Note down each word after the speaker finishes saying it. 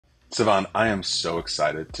Sevanne, I am so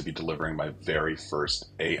excited to be delivering my very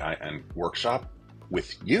first AIN workshop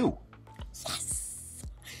with you. Yes!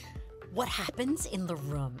 What happens in the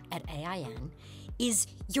room at AIN is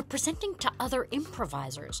you're presenting to other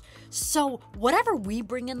improvisers. So whatever we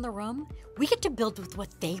bring in the room, we get to build with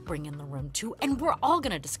what they bring in the room too, and we're all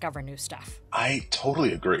going to discover new stuff. I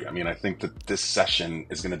totally agree. I mean, I think that this session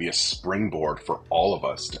is going to be a springboard for all of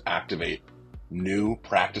us to activate new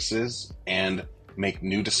practices and make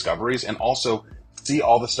new discoveries, and also see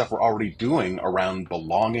all the stuff we're already doing around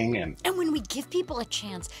belonging. And when we give people a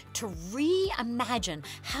chance to reimagine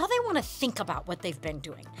how they want to think about what they've been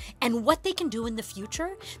doing and what they can do in the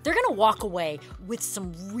future, they're going to walk away with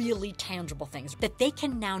some really tangible things that they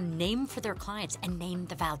can now name for their clients and name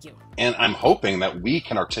the value. And I'm hoping that we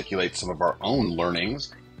can articulate some of our own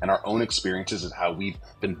learnings and our own experiences of how we've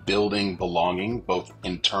been building belonging, both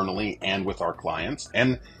internally and with our clients.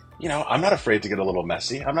 And you know, I'm not afraid to get a little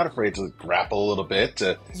messy. I'm not afraid to grapple a little bit,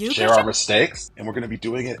 to share our mistakes. And we're going to be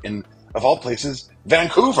doing it in, of all places,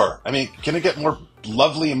 Vancouver. I mean, can it get more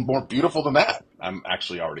lovely and more beautiful than that? I'm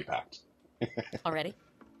actually already packed. Already?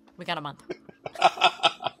 We got a month.